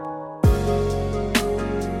Girl,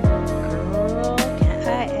 can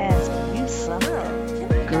I ask you something?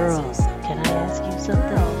 Girl, can I ask you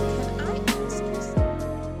something?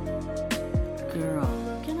 Girl,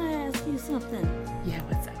 can I ask you something? Yeah,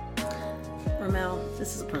 what's up? Ramel,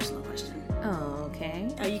 this is a personal question. Oh, okay.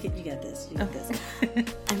 Oh, you got this. You got this.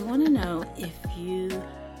 I want to know if you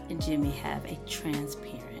and Jimmy have a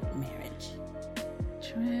transparent marriage.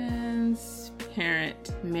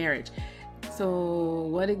 Transparent marriage. So,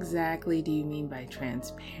 what exactly do you mean by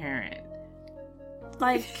transparent?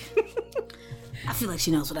 Like, I feel like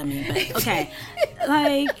she knows what I mean, but okay.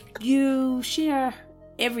 Like, you share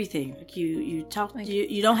everything. Like, you talk. Like,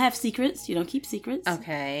 you don't have secrets. You don't keep secrets.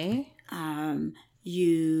 Okay.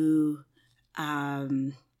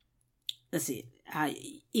 Let's see.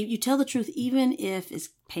 You tell the truth even if it's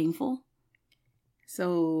painful.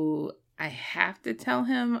 So, I have to tell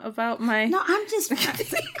him about my... No, I'm just...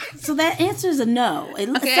 So that answer is a no. It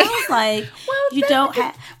Okay. sounds like you don't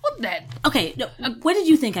have... Well, that... Okay, no, what did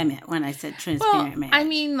you think I meant when I said transparent marriage? I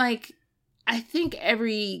mean, like, I think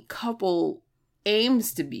every couple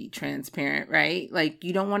aims to be transparent, right? Like,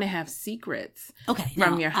 you don't want to have secrets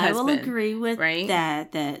from your husband. I will agree with right?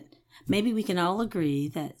 that maybe we can all agree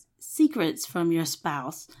that secrets from your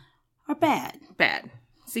spouse are bad. Bad.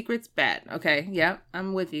 Secret's bad. Okay. Yep.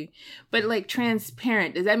 I'm with you. But like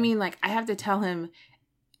transparent, does that mean like I have to tell him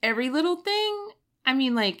every little thing? I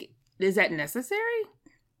mean, like, is that necessary?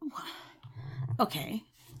 Okay.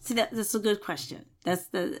 See, that's a good question.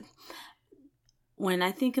 When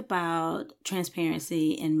I think about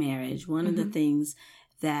transparency in marriage, one of the things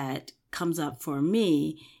that comes up for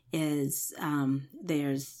me is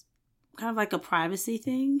there's kind of like a privacy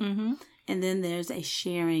thing. Mm-hmm. And then there's a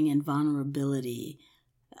sharing and vulnerability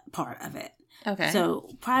part of it. Okay. So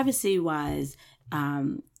privacy-wise,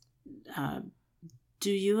 do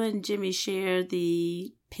you and Jimmy share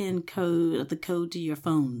the PIN code, the code to your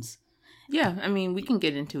phones? Yeah, I mean, we can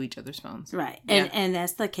get into each other's phones. Right. Yeah. And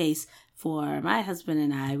that's the case for my husband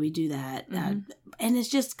and I. We do that. And it's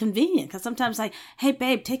just convenient because sometimes like, hey,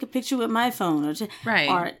 babe, take a picture with my phone.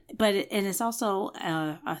 Right. And it's also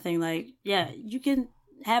a thing like, yeah, you can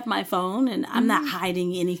have my phone and I'm not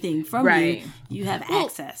hiding anything from you. You have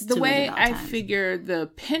access to it. The way at all I times. figure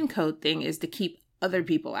the PIN code thing is to keep other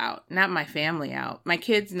people out, not my family out. My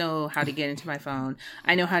kids know how to get into my phone.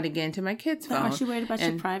 I know how to get into my kids' phone. Aren't you worried about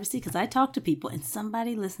your privacy? Because I talk to people and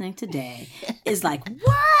somebody listening today is like,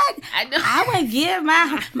 what? I know. I would give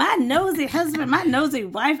my nosy husband, my nosy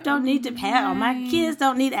wife don't need to have, or my kids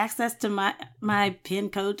don't need access to my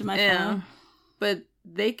PIN code to my phone. But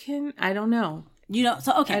they can, I don't know. You know,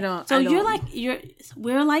 so okay.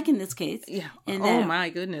 We're like in this case. Yeah. Oh my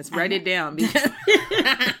goodness. Write it down. Because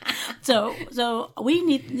So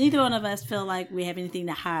neither one of us feel like we have anything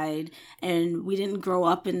to hide, and we didn't grow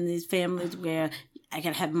up in these families where I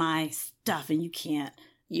gotta have my stuff and you can't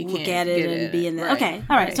look at it and be in there. Right. Okay,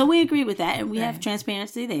 all right. So we agree with that, and we have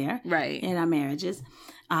transparency there, right, in our marriages.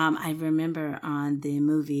 I remember on the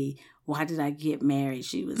movie Why Did I Get Married?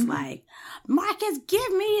 She was like, Marcus,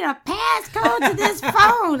 give me the passcode to this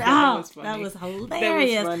phone. That was hilarious. That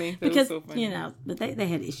was funny. Because, was so funny. but they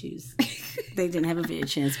had issues. They didn't have a very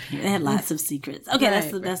transparent. They had lots of secrets. Okay,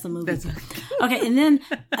 that's the movie. Okay, and then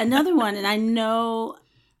another one, and I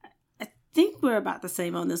think we're about the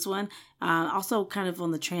same on this one. Also kind of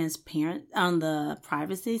on the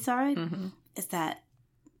privacy side, is that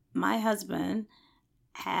my husband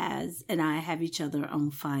and I have each other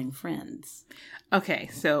on Find Friends. Okay,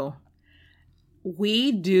 so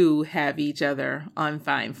we do have each other on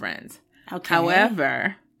Find Friends. Okay.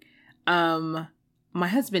 However, my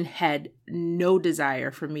husband had no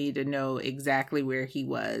desire for me to know exactly where he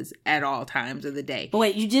was at all times of the day. But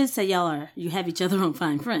wait, you did say you have each other on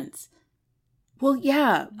Find Friends. Well,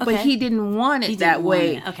 yeah, but he didn't want it that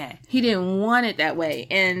way. Okay. He didn't want it that way.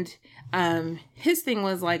 And his thing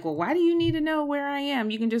was like, well, why do you need to know where I am?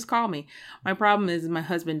 You can just call me. My problem is my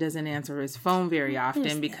husband doesn't answer his phone very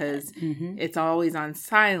often because it's always on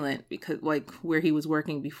silent, because like where he was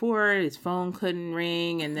working before, his phone couldn't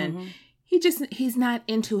ring. And then he's not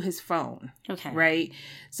into his phone. Okay. Right.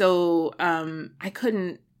 So I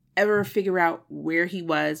couldn't ever figure out where he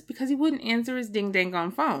was because he wouldn't answer his ding dang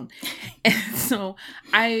on phone. And so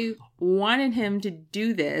I wanted him to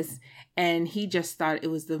do this, and he just thought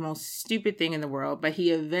it was the most stupid thing in the world, but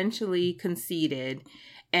he eventually conceded.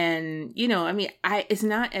 And, it's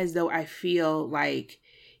not as though I feel like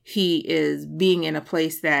he is being in a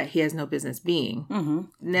place that he has no business being.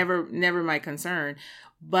 Never my concern.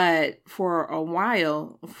 But for a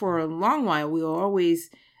long while, we were always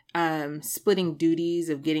splitting duties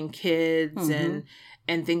of getting kids and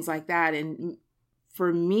things like that. And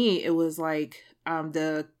for me, it was like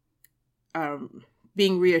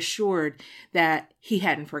being reassured that he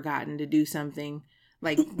hadn't forgotten to do something,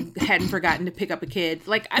 like hadn't forgotten to pick up a kid.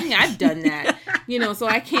 Like, I mean, I've done that, so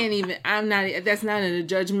I can't even, that's not in a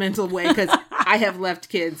judgmental way, because I have left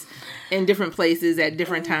kids in different places at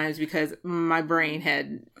different times because my brain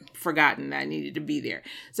had forgotten that I needed to be there.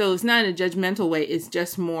 So it's not in a judgmental way. It's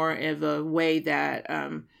just more of a way that,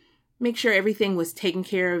 make sure everything was taken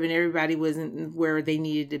care of and everybody wasn't where they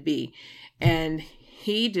needed to be. And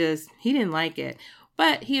he didn't like it.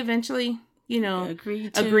 But he eventually,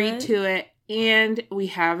 agreed to it. And we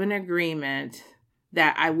have an agreement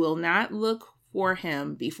that I will not look for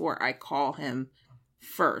him before I call him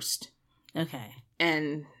first. Okay.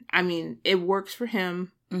 And I mean, it works for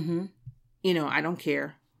him. Mm-hmm. I don't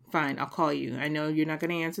care. Fine, I'll call you. I know you're not going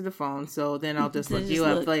to answer the phone, so then I'll just look you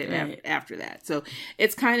up after that. So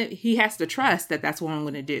it's kind of, he has to trust that that's what I'm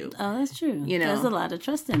going to do. Oh, that's true. There's a lot of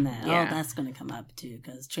trust in that. Yeah. Oh, that's going to come up too,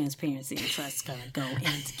 because transparency and trust kind of go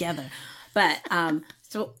in together. But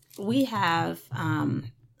so we have,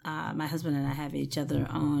 my husband and I have each other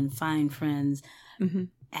on Find Friends. Mm-hmm.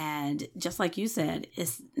 And just like you said,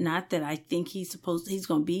 it's not that I think he's going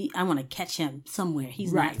to be, I want to catch him somewhere.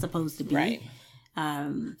 He's not supposed to be. Right.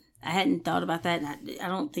 I hadn't thought about that. And I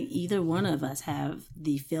don't think either one of us have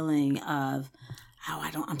the feeling of,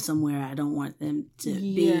 I'm somewhere I don't want them to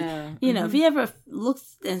be. If he ever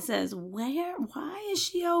looks and says, why is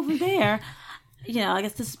she over there? I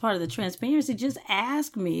guess this is part of the transparency. Just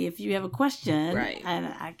ask me if you have a question. Right. And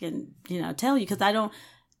I can, tell you, because I don't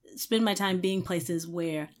spend my time being places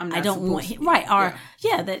where I don't want him,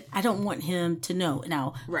 that I don't want him to know.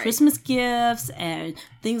 Now, Christmas gifts and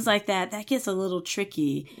things like that gets a little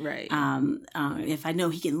tricky. Right. If I know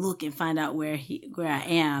he can look and find out where I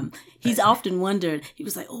am. He's often wondered, he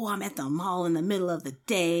was like, oh, I'm at the mall in the middle of the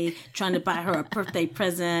day trying to buy her a birthday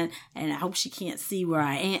present, and I hope she can't see where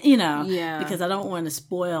I am, because I don't want to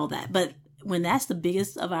spoil that. But when that's the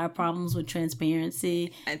biggest of our problems with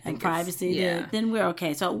transparency and privacy, then we're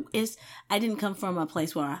okay. So I didn't come from a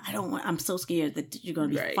place where I'm so scared that you're going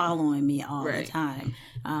to be following me all the time.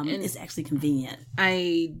 It's actually convenient.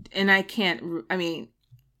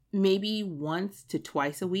 Maybe once to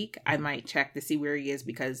twice a week, I might check to see where he is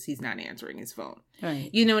because he's not answering his phone. Right.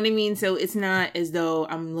 You know what I mean? So it's not as though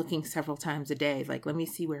I'm looking several times a day. Like, let me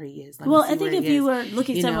see where he is. I think if you were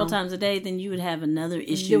looking several times a day, then you would have another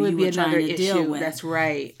issue you were trying to deal with. That's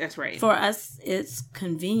right. For us, it's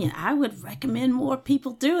convenient. I would recommend more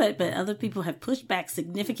people do it, but other people have pushed back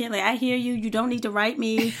significantly. I hear you. You don't need to write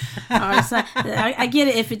me. I get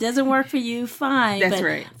it. If it doesn't work for you, fine. That's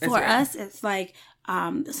right. For us, it's like,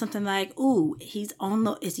 something like, ooh,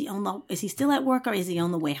 is he still at work or is he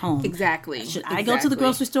on the way home? Exactly. Should I go to the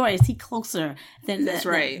grocery store? Is he closer than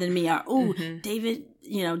me? Or, ooh, David,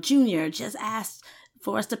 Jr. just asked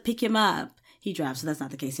for us to pick him up. He drives, so that's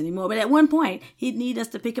not the case anymore. But at one point, he'd need us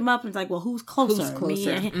to pick him up, and it's like, well, who's closer? Me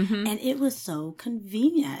and him. Mm-hmm. And it was so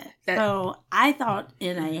convenient. So I thought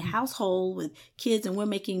in a household with kids, and we're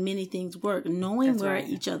making many things work, knowing where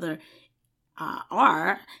each other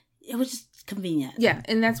are, it was just convenient. Yeah,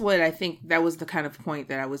 and that's what I think, that was the kind of point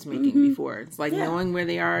that I was making before. It's like knowing where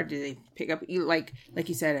they are. Do they pick up, like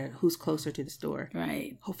you said, who's closer to the store?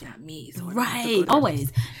 Right. Hopefully not me. So right.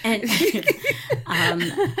 Always. And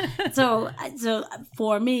so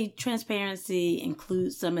for me, transparency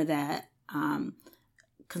includes some of that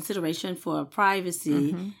consideration for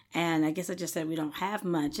privacy. Mm-hmm. And I guess I just said we don't have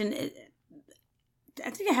much. And I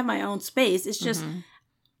think I have my own space. It's just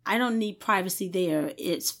I don't need privacy there.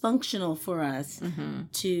 It's functional for us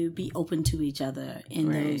to be open to each other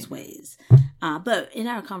in those ways. But in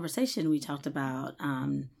our conversation, we talked about,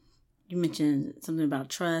 you mentioned something about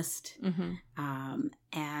trust.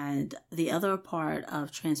 And the other part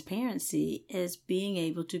of transparency is being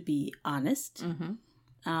able to be honest.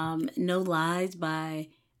 No lies by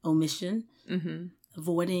omission.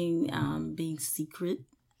 Avoiding being secretive.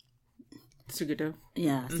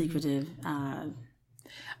 Yeah, secretive.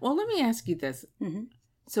 Well, let me ask you this.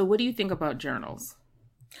 So what do you think about journals?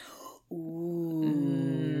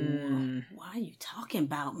 Ooh. Why are you talking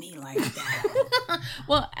about me like that?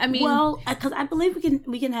 Well, I mean... Well, because I believe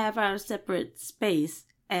we can have our separate space.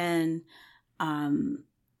 And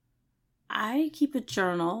I keep a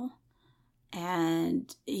journal.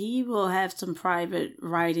 And he will have some private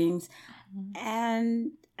writings.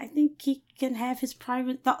 And I think he can have his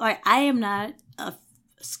private thought. Like, I am not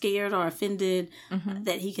scared or offended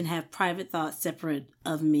that he can have private thoughts separate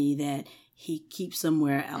of me that he keeps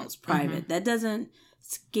somewhere else private. That doesn't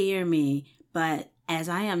scare me, but as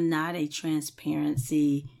I am not a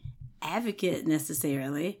transparency advocate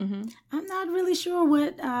necessarily. I'm not really sure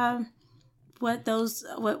what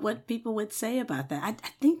people would say about that. I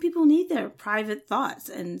think people need their private thoughts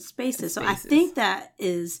and spaces. So I think that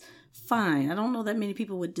is fine. I don't know that many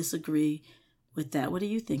people would disagree with that. What do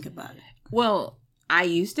you think about it? Well, I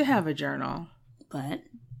used to have a journal, but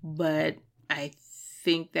I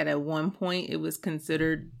think that at one point it was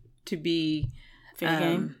considered to be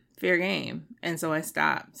fair game, and so I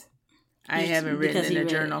stopped. I haven't written in a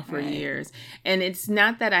journal for years, and it's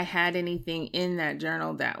not that I had anything in that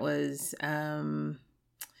journal that was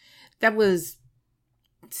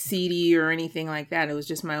seedy or anything like that. It was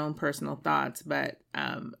just my own personal thoughts, but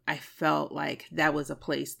I felt like that was a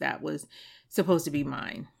place that was supposed to be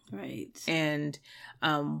mine. Right. And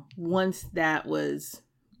once that was,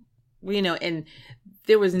 and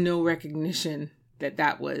there was no recognition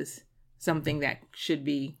that was something that should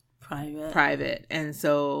be private. And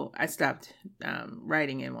so I stopped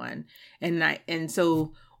writing in one. And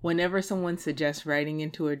so whenever someone suggests writing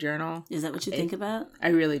into a journal, is that what you think about? I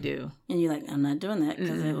really do. And you're like, I'm not doing that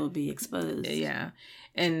because it will be exposed. Yeah.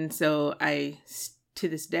 And so to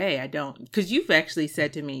this day, I don't, because you've actually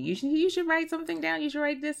said to me, you should write something down. You should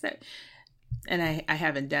write this, that. And I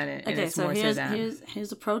haven't done it. Okay, so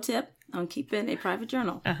here's a pro tip on keeping a private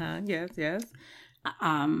journal. Yes.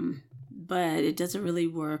 But it doesn't really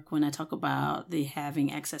work when I talk about the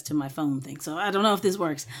having access to my phone thing. So I don't know if this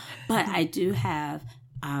works, but I do have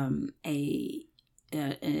an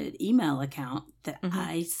email account that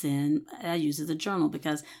I use as a journal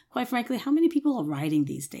because, quite frankly, how many people are writing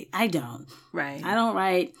these days? I don't. Right. I don't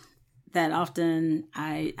write that often.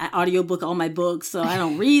 I audiobook all my books, so I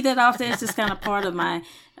don't read that often. It's just kind of part of my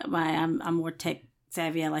I'm more tech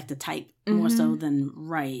savvy. I like to type more so than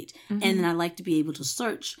write. And then I like to be able to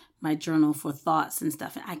search my journal for thoughts and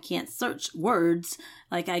stuff. And I can't search words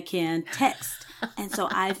like I can text. And so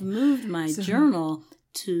I've moved my journal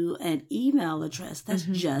to an email address that's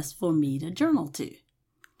just for me to journal to.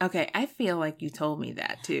 Okay, I feel like you told me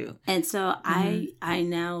that too. And so I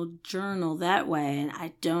now journal that way, and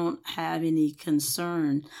I don't have any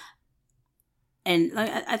concern. And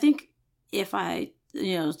I think if I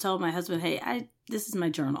told my husband, hey, this is my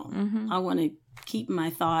journal. I want to keep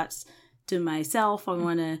my thoughts to myself. I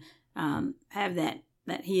want to have that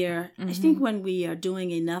here. I think when we are doing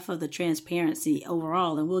enough of the transparency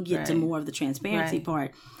overall, and we'll get to more of the transparency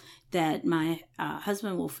part, that my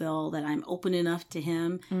husband will feel that I'm open enough to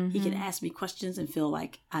him. He can ask me questions and feel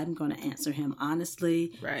like I'm going to answer him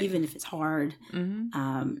honestly, even if it's hard,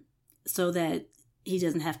 so that he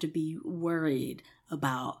doesn't have to be worried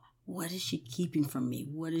about what is she keeping from me?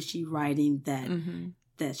 What is she writing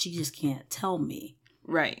that she just can't tell me?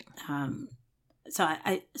 Right.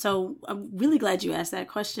 So I'm really glad you asked that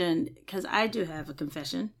question because I do have a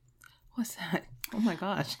confession. What's that? Oh my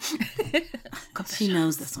gosh. She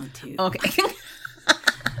knows this one too. Okay.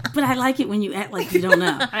 But I like it when you act like you don't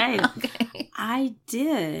know. Right? Okay. I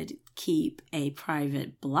did keep a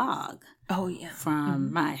private blog. Oh yeah.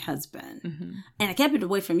 From my husband. And I kept it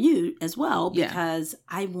away from you as well because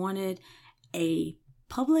I wanted a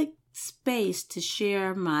public space to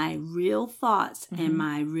share my real thoughts and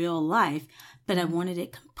my real life, but I wanted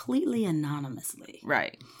it completely anonymously.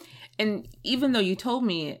 Right. And even though you told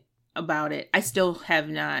me about it, I still have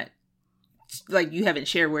not, like, you haven't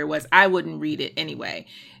shared where it was. I wouldn't read it anyway,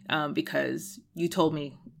 because you told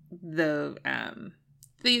me they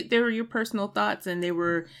were your personal thoughts and they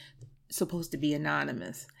were supposed to be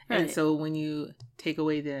anonymous. Right. And so when you take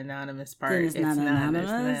away the anonymous part, then it's not anonymous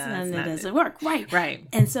and it doesn't work. Right.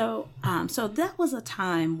 And so so that was a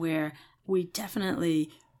time where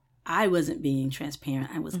I wasn't being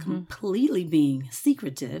transparent. I was completely being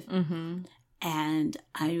secretive. And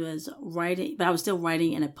I was writing, but I was still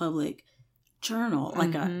writing in a public journal,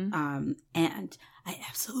 and I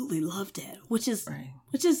absolutely loved it, which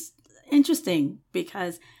is interesting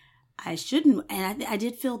because I shouldn't, and I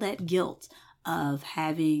did feel that guilt of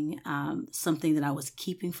having something that I was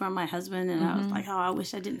keeping from my husband, and I was like, oh, I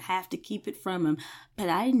wish I didn't have to keep it from him. But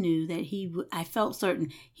I knew that I felt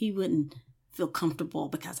certain he wouldn't feel comfortable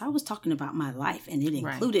because I was talking about my life, and it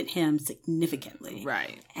included him significantly.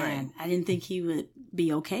 Right. And I didn't think he would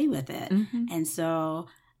be okay with it. And so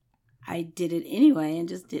I did it anyway and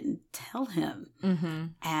just didn't tell him.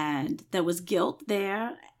 And there was guilt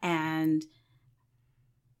there, and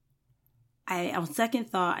on second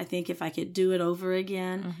thought, I think if I could do it over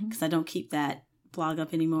again, because I don't keep that blog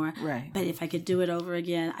up anymore. Right. But if I could do it over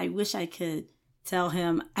again, I wish I could tell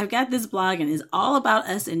him, I've got this blog and it's all about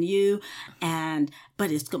us and you,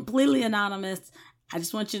 but it's completely anonymous. I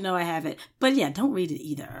just want you to know I have it. But yeah, don't read it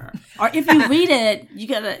either. Or if you read it, you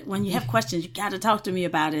gotta, when you have questions, you gotta talk to me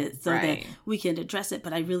about it so that we can address it.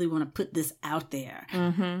 But I really want to put this out there.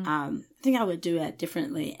 I think I would do it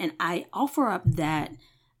differently. And I offer up that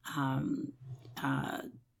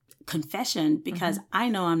confession because I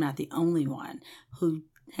know I'm not the only one who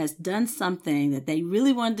has done something that they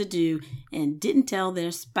really wanted to do and didn't tell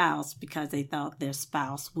their spouse because they thought their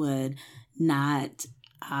spouse would not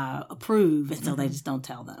approve, and so they just don't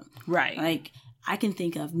tell them. Right. Like, I can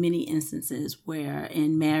think of many instances where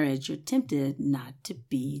in marriage you're tempted not to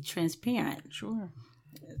be transparent. Sure.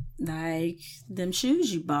 Like them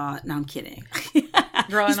shoes you bought. No, I'm kidding.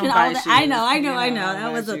 Girl, I don't buy shoes. I know.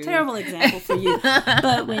 That was a terrible example for you.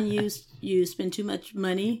 But when you spend too much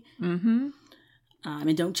money, and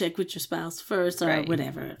don't check with your spouse first or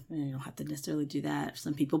whatever. You don't have to necessarily do that for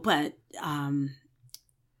some people. But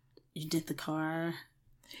you did the car.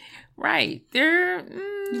 Right. You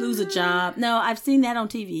lose a job. No, I've seen that on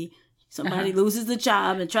TV. Somebody loses the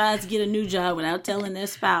job and tries to get a new job without telling their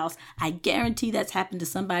spouse. I guarantee that's happened to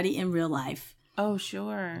somebody in real life. Oh,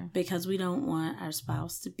 sure. Because we don't want our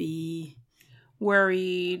spouse to be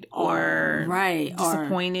worried or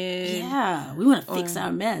disappointed. We want to fix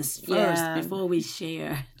our mess first before we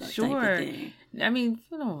share that type of thing. I mean,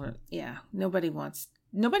 nobody wants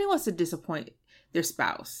to disappoint their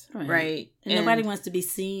spouse, right? And nobody wants to be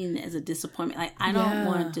seen as a disappointment. Like,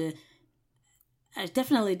 I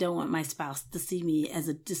definitely don't want my spouse to see me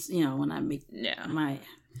as when I make my...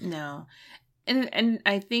 No. And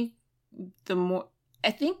I think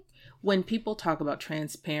when people talk about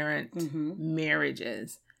transparent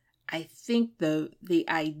marriages, I think the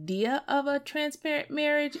idea of a transparent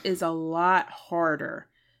marriage is a lot harder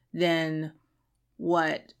than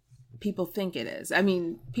what people think it is. I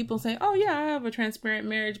mean, people say, oh yeah, I have a transparent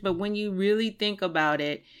marriage. But when you really think about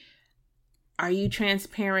it, are you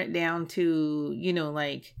transparent down to,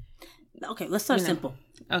 Okay, let's start simple.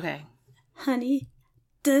 Okay. Honey,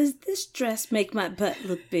 does this dress make my butt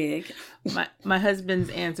look big? My husband's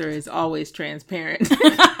answer is always transparent.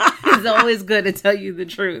 He's always good to tell you the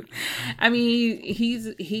truth. I mean,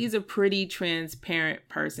 he's a pretty transparent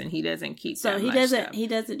person. He doesn't keep so that he much doesn't stuff. He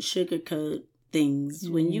doesn't sugarcoat things.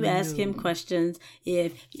 When you ask him questions,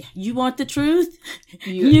 if you want the truth,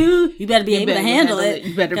 you better be able to handle it.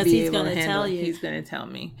 You better be able to handle it. He's going to tell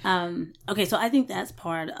me. Okay, so I think that's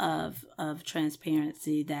part of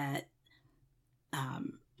transparency that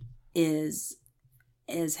is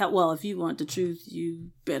how, well, if you want the truth,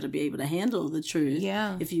 you better be able to handle the truth.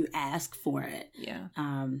 Yeah. If you ask for it. Yeah.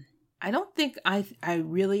 I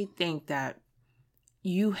really think that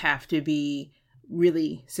you have to be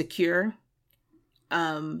really secure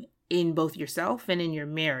in both yourself and in your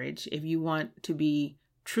marriage if you want to be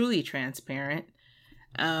truly transparent.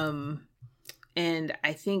 And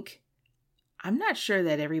I think, I'm not sure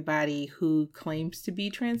that everybody who claims to be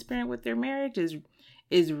transparent with their marriage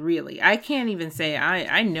is really. I can't even say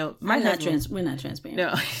I know my husband. We're not transparent.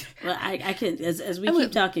 No. Well, I can as we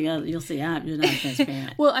keep talking, you'll see you're not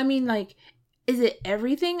transparent. Well, I mean, like, is it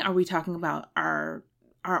everything? Are we talking about our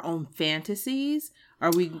own fantasies?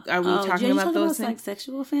 Are we talking about those things? Like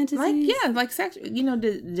sexual fantasies? Like sexual.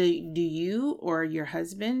 Do you or your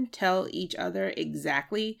husband tell each other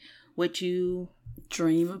exactly what you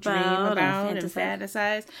dream about and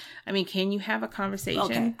fantasize? I mean, can you have a conversation?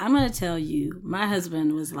 Okay, I'm going to tell you, my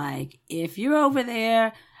husband was like, if you're over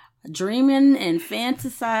there dreaming and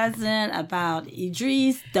fantasizing about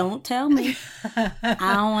Idris, don't tell me.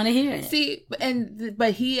 I don't want to hear it. See,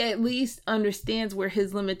 but he at least understands where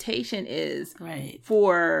his limitation is. Right.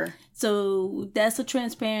 So that's a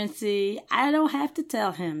transparency. I don't have to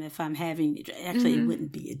tell him if I'm having. Actually, it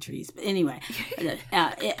wouldn't be Idris, but anyway,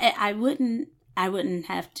 I wouldn't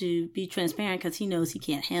have to be transparent because he knows he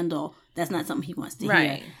can't handle. That's not something he wants to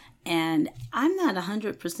hear. And I'm not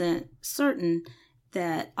 100% certain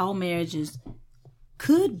that all marriages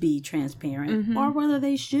could be transparent or whether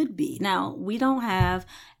they should be. Now, we don't have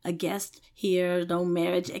a guest here, no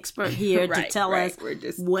marriage expert here to tell us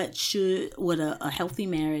what a healthy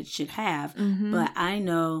marriage should have. But I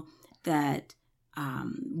know that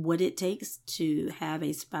what it takes to have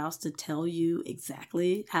a spouse to tell you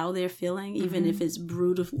exactly how they're feeling, even if it's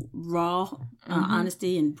brutal, raw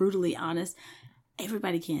honesty and brutally honest,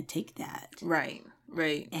 everybody can't take that. Right.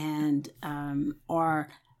 And, or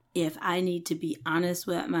if I need to be honest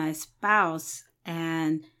with my spouse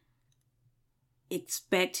and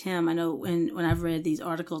expect him, I know when I've read these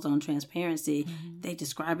articles on transparency, they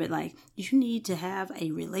describe it like you need to have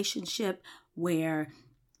a relationship where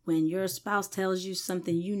when your spouse tells you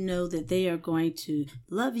something, you know that they are going to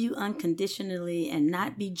love you unconditionally and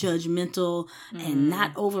not be judgmental and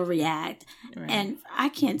not overreact. Right. And I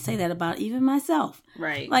can't say that about even myself.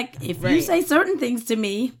 Right. Like, if you say certain things to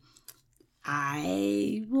me,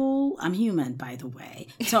 I'm human, by the way.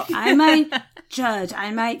 So I might judge, I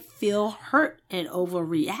might feel hurt and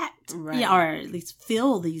overreact, right. Or at least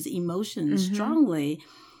feel these emotions strongly.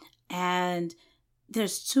 And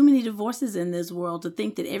there's too many divorces in this world to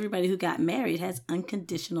think that everybody who got married has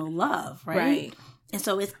unconditional love, right? And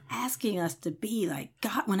so it's asking us to be like,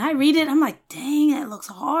 God, when I read it, I'm like, dang, that looks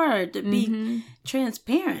hard to be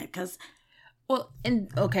transparent. Because, well, and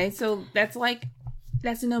okay, so that's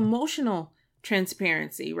an emotional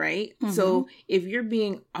transparency, right? So if you're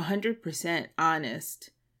being 100%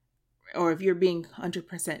 honest, or if you're being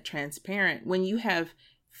 100% transparent, when you have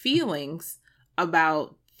feelings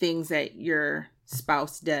about things that your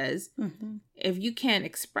spouse does, if you can't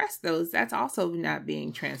express those, that's also not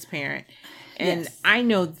being transparent. And I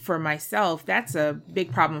know for myself, that's a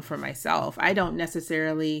big problem for myself. I don't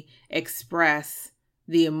necessarily express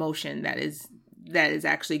the emotion that is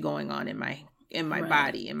actually going on in my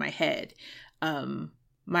body, in my head.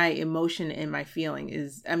 My emotion and my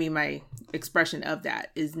feeling my expression of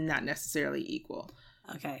that is not necessarily equal.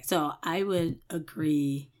 Okay, so I would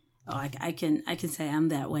agree. I can say I'm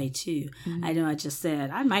that way too. I know I just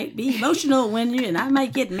said I might be emotional and I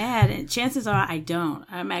might get mad, and chances are I don't.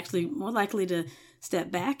 I'm actually more likely to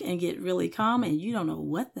step back and get really calm, and you don't know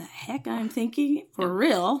what the heck I'm thinking for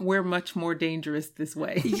real. We're much more dangerous this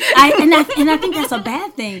way. I think that's a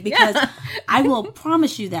bad thing, because I will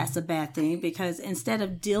promise you that's a bad thing, because instead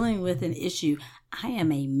of dealing with an issue, I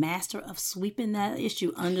am a master of sweeping that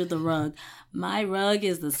issue under the rug. My rug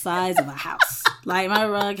is the size of a house. Like, my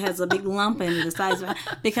rug has a big lump in it the size of a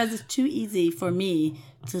house, because it's too easy for me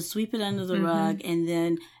to sweep it under the rug, and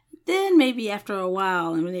then maybe after a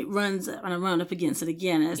while, and when I run up against it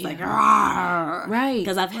again, it's like, Rawr! Right,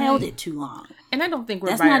 because I've held it too long. And I don't think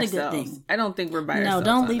we're by ourselves. That's not a good thing. I don't think we're by ourselves.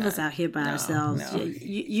 No, don't leave us out here by ourselves. No.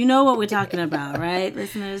 You know what we're talking about, right,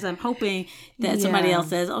 listeners? I'm hoping that somebody else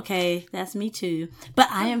says, okay, that's me too. But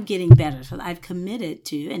I am getting better. So I've committed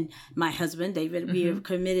to, and my husband, David, we have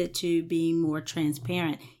committed to being more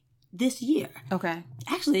transparent this year. Okay.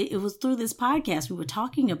 Actually, it was through this podcast. We were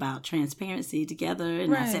talking about transparency together,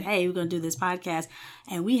 and I said, hey, we're going to do this podcast.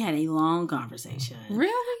 And we had a long conversation.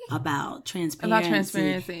 Really? About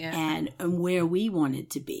transparency. And where we wanted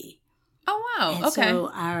to be. Oh, wow. And okay.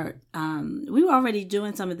 So we were already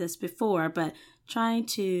doing some of this before, but trying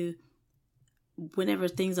to, whenever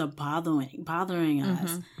things are bothering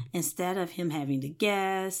us, instead of him having to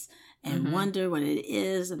guess and wonder what it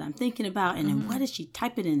is that I'm thinking about, and then what is she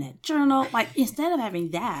typing in that journal? Like, instead of having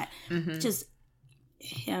that, just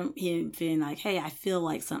him feeling like, hey, I feel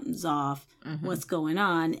like something's off. What's going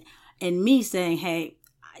on? And me saying, hey,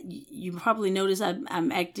 you probably notice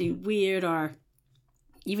I'm acting weird, or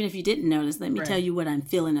even if you didn't notice, let me tell you what I'm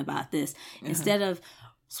feeling about this. Instead of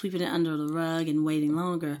sweeping it under the rug and waiting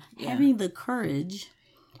longer, having the courage.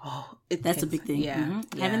 That's a big thing.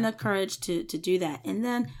 Having the courage to do that. And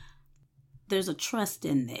then there's a trust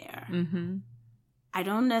in there. I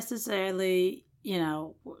don't necessarily,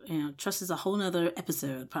 trust is a whole nother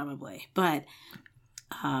episode probably, but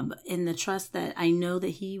in the trust that I know that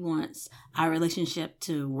he wants our relationship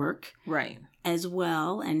to work as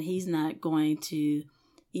well, and he's not going to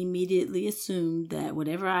immediately assume that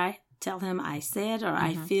whatever I tell him I said or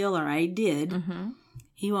I feel or I did,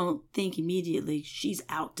 he won't think immediately she's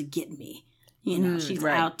out to get me. She's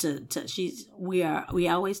out to we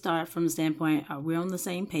always start from the standpoint, we're on the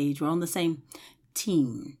same page, we're on the same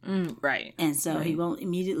team. And so he won't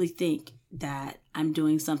immediately think that I'm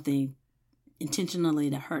doing something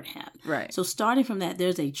intentionally to hurt him. So starting from that,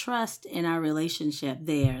 there's a trust in our relationship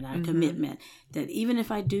there, and our commitment, that even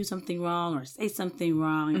if I do something wrong or say something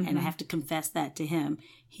wrong and I have to confess that to him,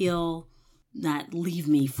 he'll not leave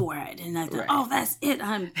me for it. And I thought, oh, that's it,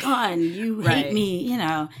 I'm done. You hate me,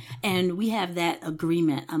 And we have that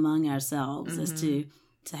agreement among ourselves as to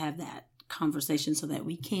have that conversation so that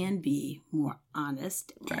we can be more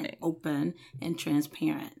honest and open and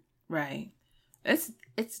transparent. It's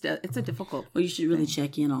a difficult. Well, you should really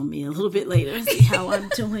check in on me a little bit later and see how I'm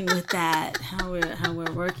doing with that, how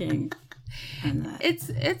we're working on that.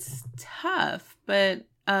 It's tough, but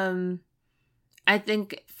I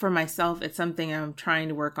think for myself, it's something I'm trying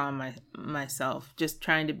to work on myself. Just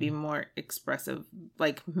trying to be more expressive,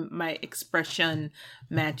 like my expression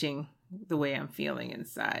matching the way I'm feeling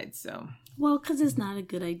inside. So, well, because it's not a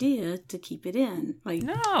good idea to keep it in. Like,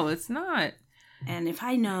 no, it's not. And if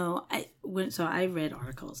I know, so I read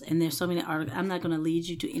articles, and there's so many articles. I'm not going to lead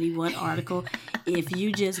you to any one article. If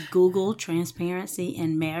you just Google transparency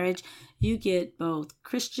in marriage, you get both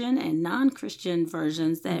Christian and non-Christian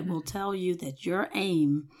versions that will tell you that your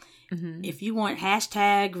aim, if you want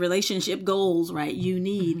hashtag relationship goals, right, you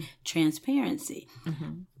need transparency.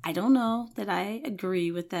 I don't know that I agree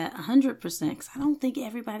with that 100% because I don't think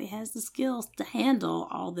everybody has the skills to handle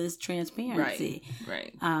all this transparency.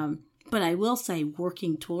 Right. But I will say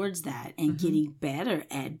working towards that and getting better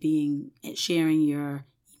at sharing your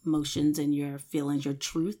emotions and your feelings, your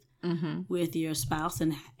truth with your spouse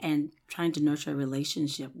and trying to nurture a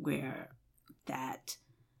relationship where that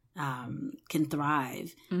can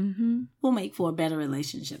thrive will make for a better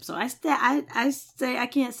relationship. So I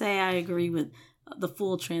can't say I agree with the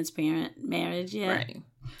full transparent marriage yet. Right.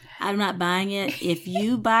 I'm not buying it. If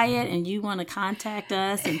you buy it and you want to contact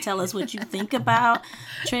us and tell us what you think about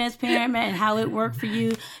transparent and how it worked for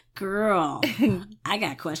you, girl, I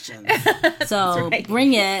got questions. So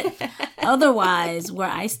bring it. Otherwise, where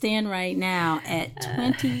I stand right now at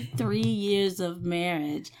 23 years of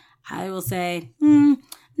marriage, I will say, I'm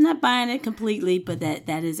not buying it completely, but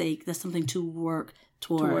that's something to work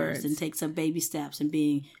towards and take some baby steps and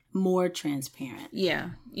being more transparent. Yeah.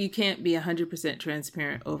 You can't be 100%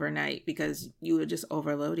 transparent overnight because you would just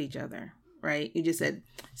overload each other, right? You just said,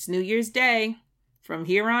 it's New Year's Day. From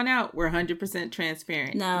here on out, we're 100%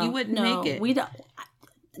 transparent. No, you wouldn't make it. We don't.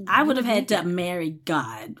 I would have had to marry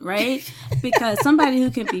God, right? Because somebody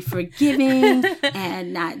who can be forgiving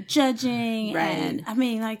and not judging. Right. And I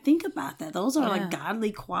mean, like, think about that. Those are like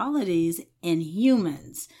godly qualities in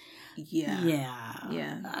humans. Yeah.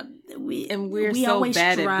 We're we so always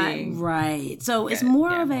bad at being right. So it's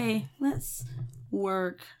more of a let's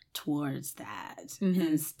work towards that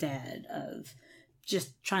instead of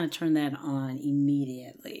just trying to turn that on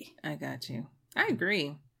immediately. I got you. I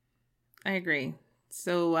agree.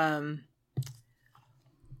 So,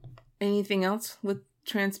 anything else with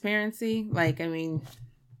transparency? Like, I mean,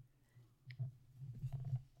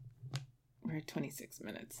 we're at 26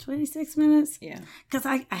 minutes. 26 minutes? Yeah. Because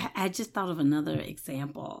I just thought of another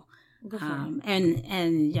example.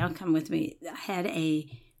 And y'all come with me. I had a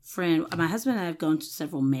friend, my husband and I have gone to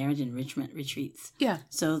several marriage enrichment retreats. Yeah.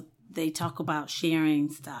 So they talk about sharing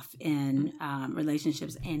stuff in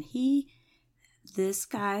relationships. And this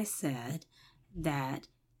guy said that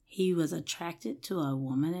he was attracted to a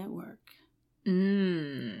woman at work.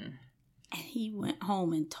 And he went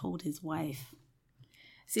home and told his wife.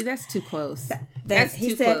 See, that's too close. That's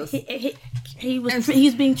too close. He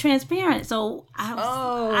was being transparent. So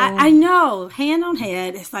I know, hand on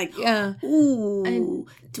head, it's like, ooh,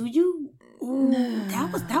 do you? Ooh,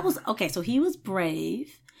 that was okay. So he was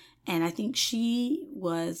brave, and I think she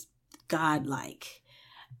was godlike.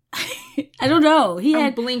 I don't know.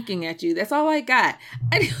 I'm blinking at you. That's all I got.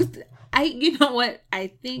 You know what?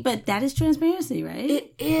 I think, but that is transparency, right?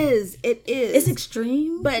 It is. It's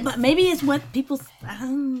extreme, but maybe it's what people.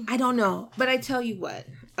 I don't know, but I tell you what.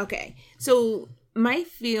 Okay, so my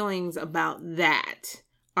feelings about that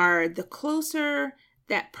are the closer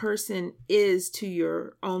that person is to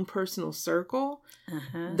your own personal circle,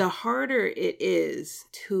 the harder it is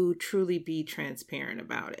to truly be transparent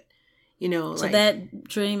about it. You know, so that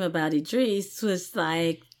dream about Idris was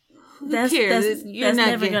like, that's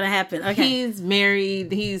never going to happen. Okay. He's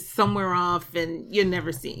married. He's somewhere off, and you'll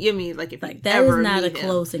never see. You mean like if like that is not a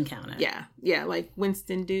close encounter. Yeah, like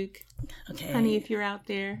Winston Duke. Okay, honey, if you're out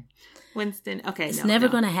there, Winston. Okay, it's never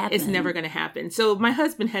going to happen. It's never going to happen. So my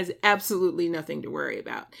husband has absolutely nothing to worry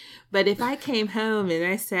about. But if I came home and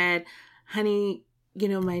I said, "Honey, you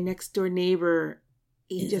know my next door neighbor,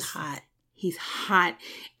 he's hot. He's hot,"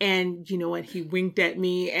 and you know what? He winked at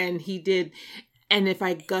me, and he did. And if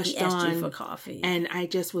I gushed on for coffee, and I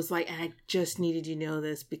just was like, I just needed you to know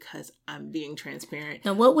this because I'm being transparent.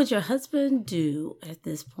 Now, what would your husband do at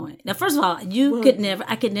this point? Now, first of all,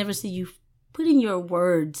 I could never see you putting your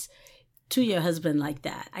words to your husband like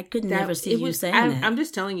that. I could never see you saying that. I'm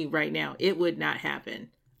just telling you right now, it would not happen.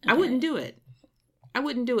 Okay. I wouldn't do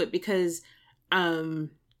it because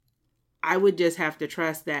I would just have to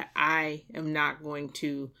trust that I am not going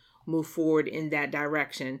to move forward in that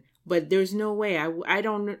direction. But there's no way.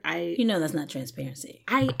 You know that's not transparency.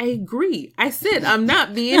 I agree. I said I'm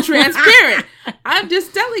not being transparent. I'm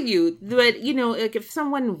just telling you. But, you know, like if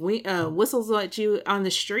someone whistles at you on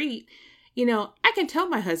the street, you know, I can tell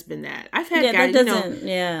my husband that. I've had guys,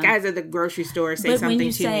 guys at the grocery store say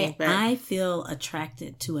something to me. But I feel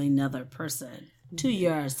attracted to another person, to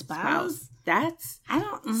your spouse. I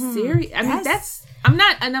don't serious. I mean,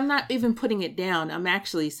 I'm not even putting it down. I'm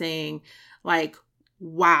actually saying like,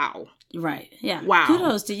 wow, Right. Yeah. Wow.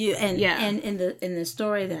 Kudos to you. And in the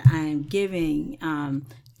story that I'm giving,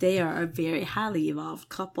 they are a very highly evolved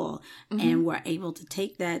couple, and were able to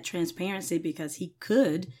take that transparency because he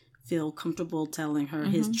could feel comfortable telling her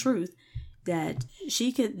his truth, that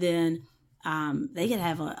she could then they could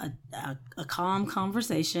have a calm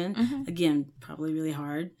conversation. Again, probably really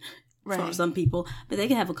hard for some people, but they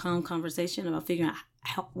could have a calm conversation about figuring out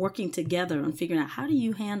working together and figuring out how do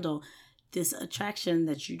you handle this attraction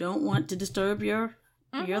that you don't want to disturb your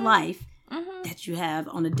life that you have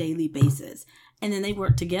on a daily basis. And then they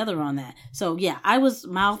work together on that. So yeah, I was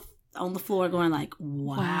mouth on the floor going like,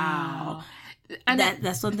 wow. And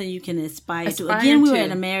that's something you can aspire to. Again, we were at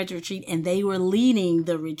a marriage retreat and they were leading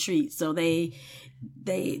the retreat. So they've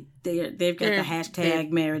got the hashtag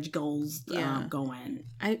marriage goals going.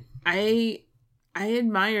 I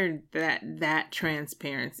admired that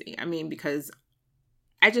transparency. I mean, because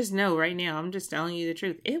I just know right now, I'm just telling you the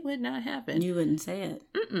truth. It would not happen. You wouldn't say it.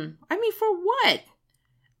 I mean, for what?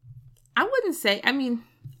 I wouldn't say,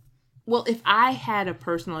 well, if I had a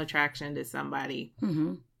personal attraction to somebody,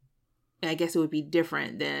 I guess it would be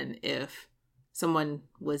different than if someone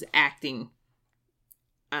was acting.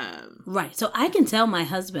 Right. So I can tell my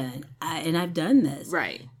husband, and I've done this.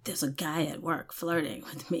 Right. There's a guy at work flirting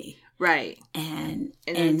with me. Right. And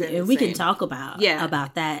we can talk about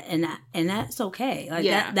that, and that's okay. Like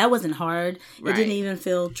that wasn't hard. It didn't even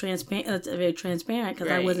feel transparent. Very transparent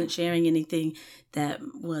because I wasn't sharing anything that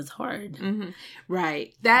was hard.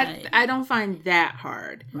 Right. I don't find that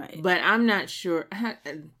hard. Right. But I'm not sure. I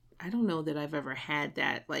don't know that I've ever had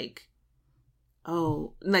that like a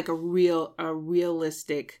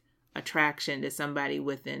realistic attraction to somebody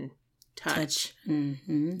within touch.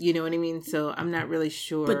 You know what I mean? So I'm not really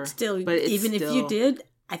sure. But still, even if you did,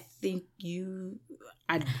 I think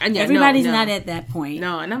everybody's not at that point.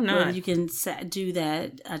 No, and I'm not. You can do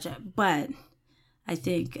that. But I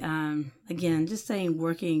think, again, just saying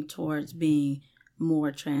working towards being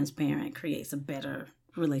more transparent creates a better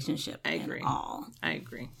relationship. I agree. I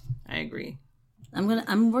agree.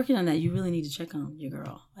 I'm working on that. You really need to check on your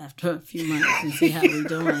girl after a few months and see how we're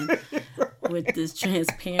doing with this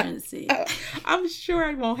transparency. I'm sure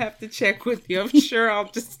I won't have to check with you. I'm sure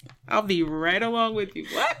I'll be right along with you.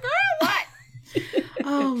 What, girl? What?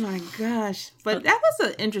 Oh my gosh. But that was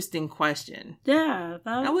an interesting question. Yeah.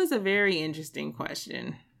 That was a very interesting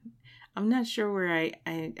question. I'm not sure where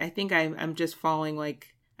I think I'm just falling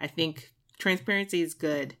I think transparency is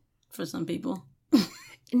good. For some people.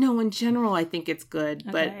 No, in general, I think it's good,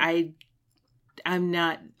 but I'm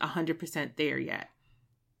not 100% there yet.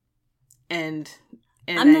 And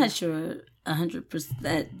I'm not sure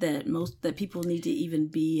 100% that people need to even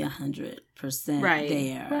be 100%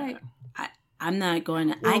 there. Right. I'm not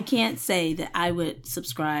going to. Well, I can't say that I would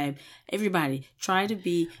subscribe. Everybody, try to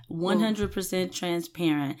be 100%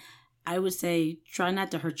 transparent. I would say try not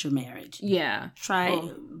to hurt your marriage. Yeah. Try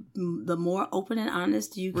the more open and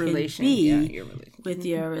honest you can be with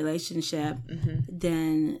your relationship,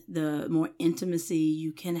 then the more intimacy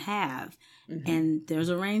you can have. And there's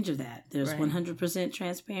a range of that. There's 100%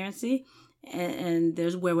 transparency, and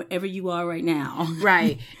there's wherever you are right now.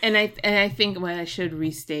 Right. And I think what I should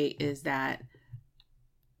restate is that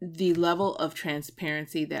the level of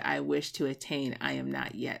transparency that I wish to attain, I am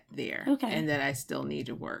not yet there. Okay. And that I still need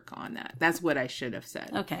to work on that. That's what I should have said.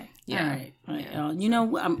 Okay. Yeah. All right. Yeah. You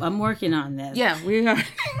know, I'm working on this. Yeah, we are.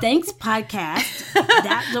 Thanks,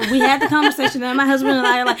 podcast. We had the conversation and my husband and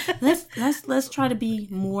I are like, let's try to be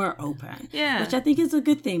more open. Yeah. Which I think is a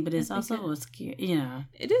good thing, but it's also a scary,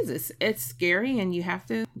 It is. It's scary, and you have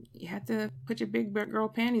to put your big girl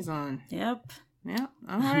panties on. Yep. Yeah,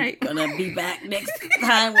 all right. I'm gonna be back next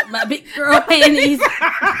time with my big girl panties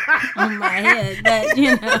on my head. But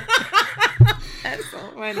that's so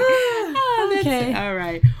funny. Okay, all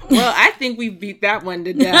right. Well, I think we beat that one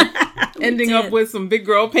to death, ending up with some big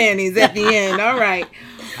girl panties at the end. All right.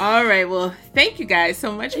 Well, thank you guys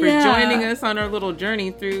so much for joining us on our little journey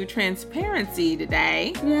through transparency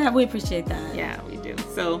today. Yeah, we appreciate that. Yeah, we do.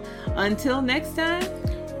 So until next time.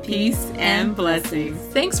 Peace and blessings.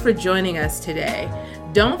 Thanks for joining us today.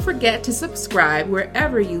 Don't forget to subscribe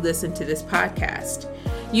wherever you listen to this podcast.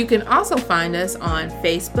 You can also find us on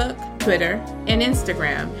Facebook, Twitter, and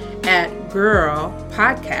Instagram at Girl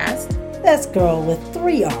Podcast. That's girl with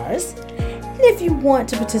 3 R's. And if you want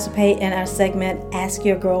to participate in our segment, Ask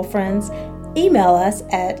Your Girlfriends, email us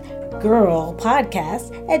at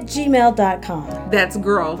girlpodcast@gmail.com. That's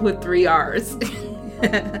girl with 3 R's.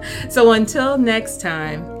 So until next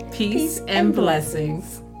time, peace and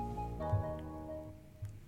blessings.